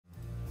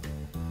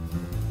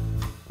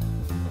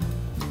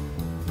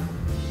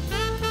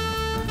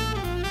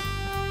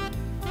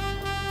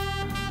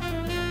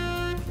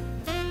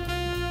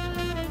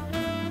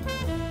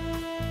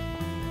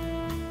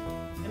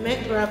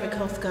Robert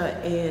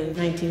Colescott in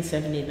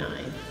 1979.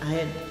 I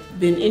had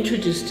been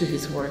introduced to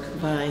his work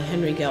by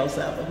Henry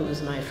Gelzell, who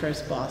was my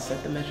first boss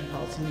at the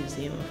Metropolitan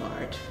Museum of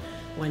Art.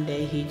 One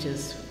day he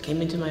just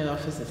came into my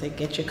office and said,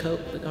 "Get your coat,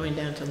 we're going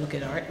down to look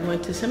at art." I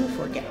went to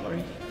Semaphore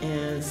Gallery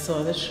and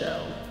saw the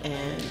show,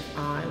 and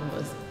I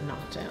was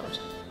knocked out.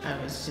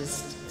 I was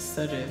just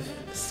sort of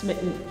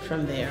smitten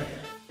from there.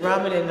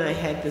 Robert and I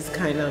had this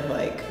kind of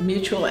like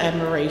mutual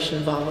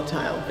admiration,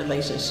 volatile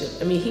relationship.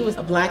 I mean, he was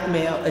a black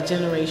male, a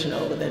generation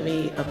older than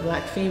me, a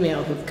black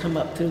female who'd come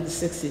up through the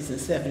 60s and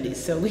 70s.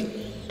 So we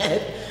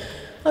had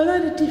a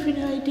lot of different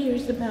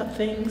ideas about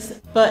things.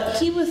 But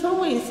he was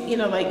always,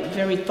 like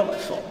very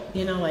thoughtful,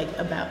 like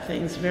about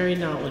things, very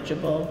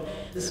knowledgeable.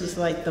 This was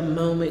like the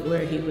moment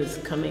where he was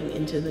coming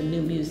into the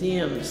new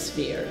museum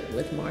sphere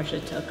with Marcia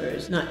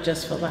Tucker's Not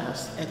Just for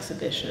Laughs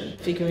exhibition,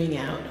 figuring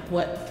out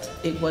what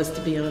it was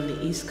to be on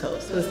the East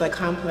Coast. It was like a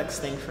complex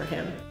thing for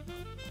him.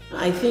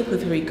 I think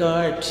with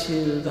regard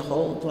to the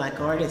whole black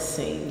artist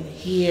scene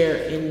here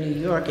in New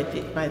York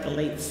by the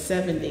late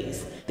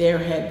 70s, there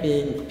had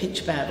been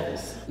pitch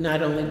battles,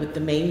 not only with the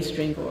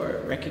mainstream for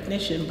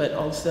recognition, but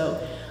also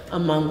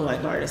among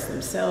black artists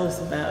themselves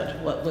about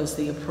what was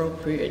the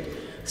appropriate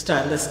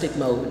stylistic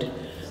mode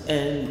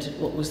and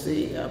what was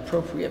the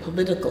appropriate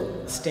political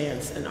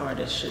stance an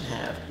artist should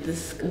have.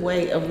 This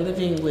way of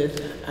living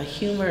with a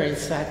humor and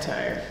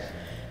satire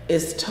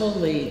is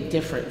totally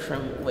different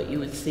from what you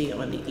would see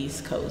on the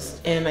East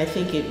Coast. And I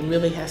think it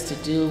really has to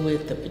do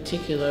with the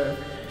particular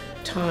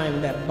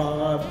time that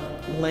Bob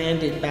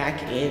landed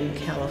back in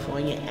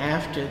California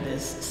after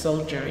this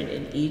sojourn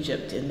in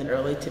Egypt in the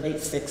early to late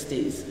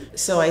 60s.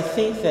 So I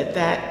think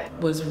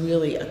that was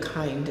really a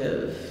kind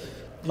of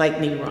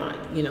lightning rod,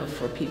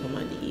 for people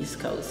on the East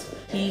Coast.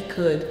 He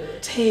could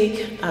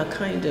take a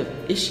kind of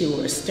issue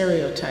or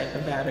stereotype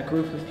about a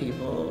group of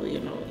people,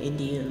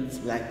 Indians,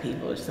 black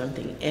people or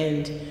something,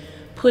 and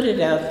put it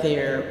out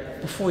there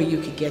before you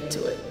could get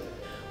to it.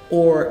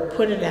 Or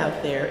put it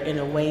out there in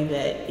a way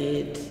that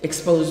it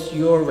exposed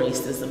your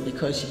racism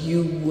because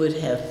you would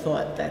have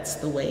thought that's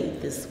the way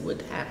this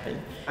would happen.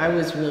 I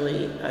was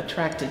really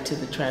attracted to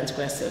the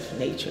transgressive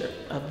nature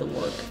of the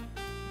work.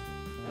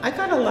 I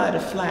got a lot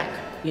of flack,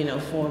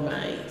 for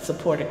my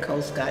support of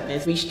Colescott, and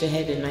it reached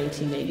ahead in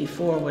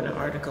 1984 when an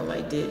article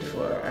I did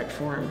for Art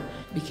Forum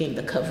became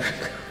the cover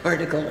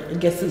article.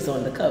 And guess who's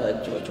on the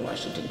cover? George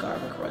Washington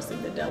Carver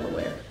crossing the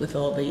Delaware with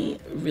all the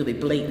really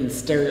blatant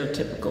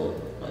stereotypical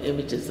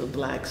images of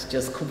blacks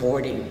just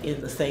cavorting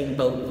in the same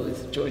boat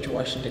with George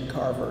Washington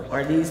Carver.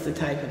 Are these the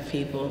type of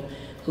people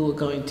who are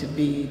going to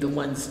be the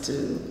ones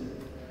to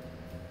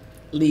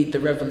lead the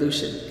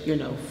revolution,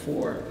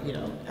 for,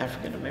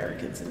 African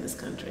Americans in this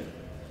country?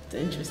 It's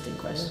an interesting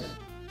question.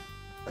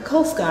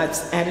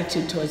 Colescott's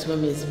attitude towards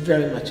women is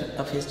very much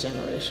of his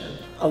generation.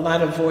 A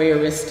lot of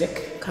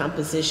voyeuristic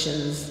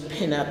compositions,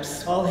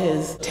 pinups, all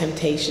his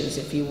temptations,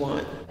 if you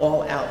want,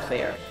 all out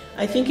there.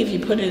 I think if you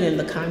put it in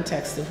the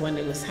context of when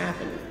it was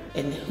happening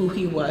and who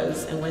he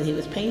was and when he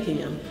was painting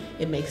them,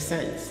 it makes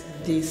sense.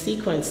 The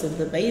sequence of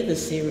the Bather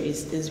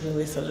series is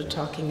really sort of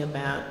talking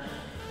about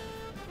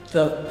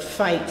the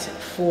fight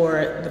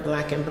for the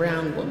black and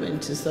brown woman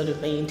to sort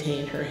of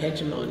maintain her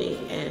hegemony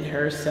and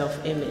her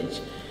self-image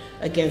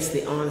against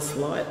the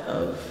onslaught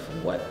of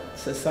what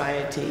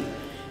society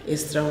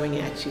is throwing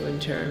at you in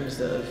terms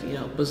of,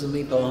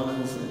 bosomy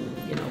blondes and,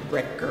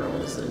 Breck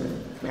girls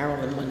and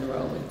Marilyn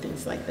Monroe and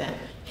things like that.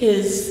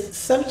 His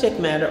subject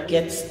matter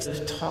gets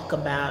to talk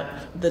about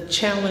the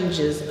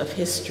challenges of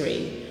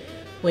history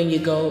when you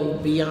go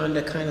beyond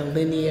a kind of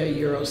linear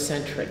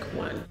Eurocentric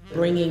one,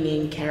 bringing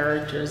in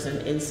characters and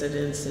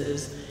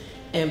incidences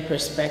and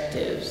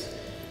perspectives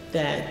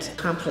that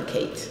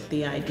complicate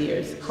the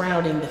ideas,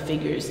 crowding the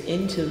figures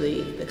into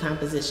the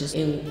compositions.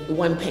 In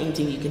one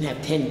painting, you can have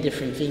 10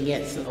 different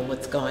vignettes of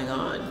what's going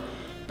on,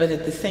 but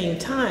at the same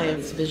time,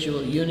 it's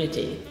visual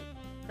unity.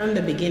 From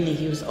the beginning,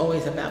 he was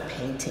always about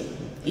painting.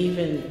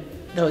 Even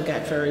though it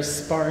got very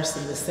sparse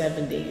in the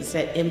 70s,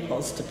 that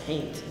impulse to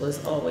paint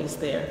was always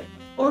there.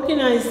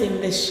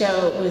 Organizing this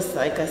show was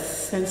like a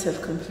sense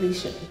of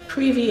completion.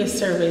 Previous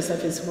surveys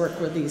of his work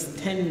were these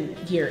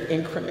 10-year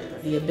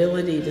increments. The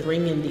ability to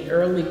bring in the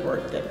early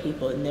work that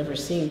people had never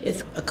seen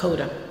is a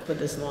coda for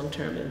this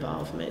long-term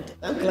involvement.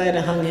 I'm glad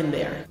I hung in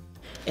there,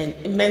 and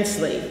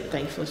immensely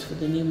thankful for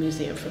the new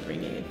museum for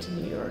bringing it to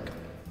New York.